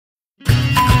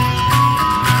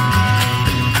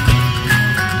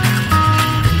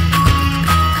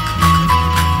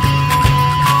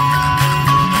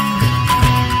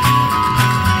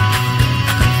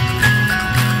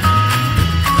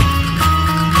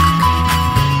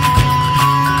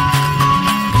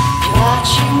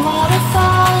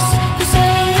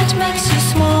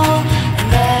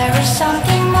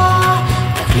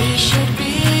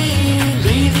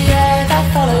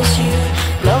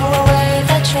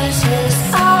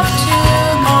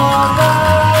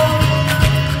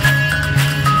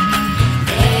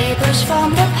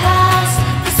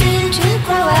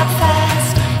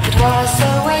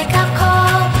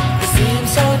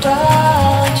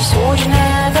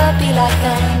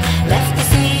then left the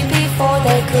sea before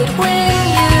they could win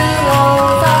you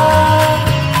over.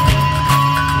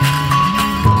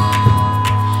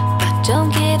 But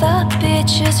don't give up,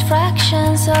 bitches,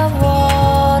 fractions of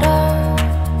water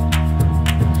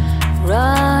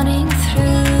running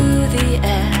through the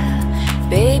air.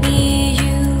 Baby,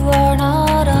 you are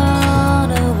not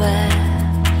unaware.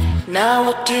 Now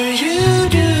what do you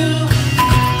do?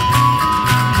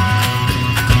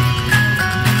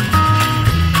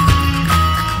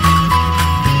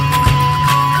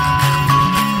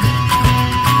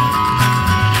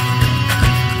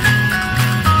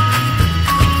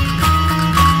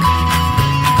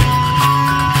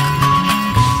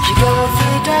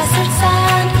 Desert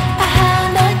sand, a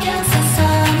hand against the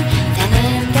sun. Then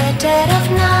in the dead of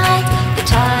night, the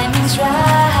timing's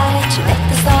right. You let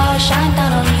the stars shine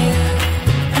down on you.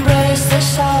 Embrace the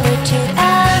solitude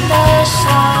and the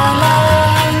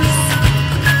silence.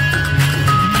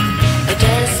 A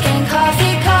desk and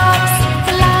coffee cups,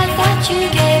 the life that you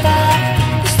gave up,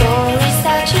 the stories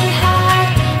that you had,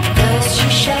 those you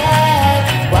shared.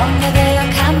 One day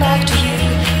they'll come back to you.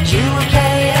 You will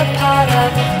play a part of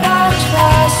what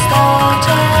was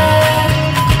started.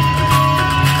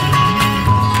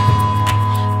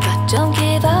 But don't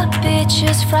give up,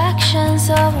 bitches, fractions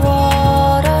of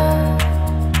water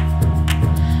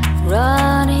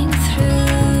running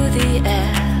through the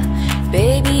air.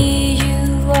 Baby,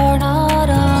 you are not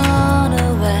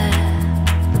unaware.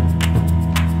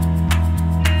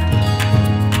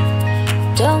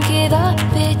 Don't give up,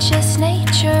 bitches,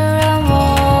 nature and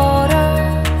water,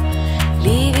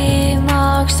 leaving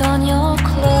marks on your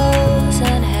clothes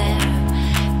and hair.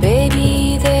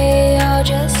 Baby, they are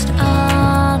just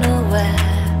unaware.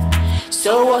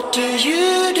 So what do you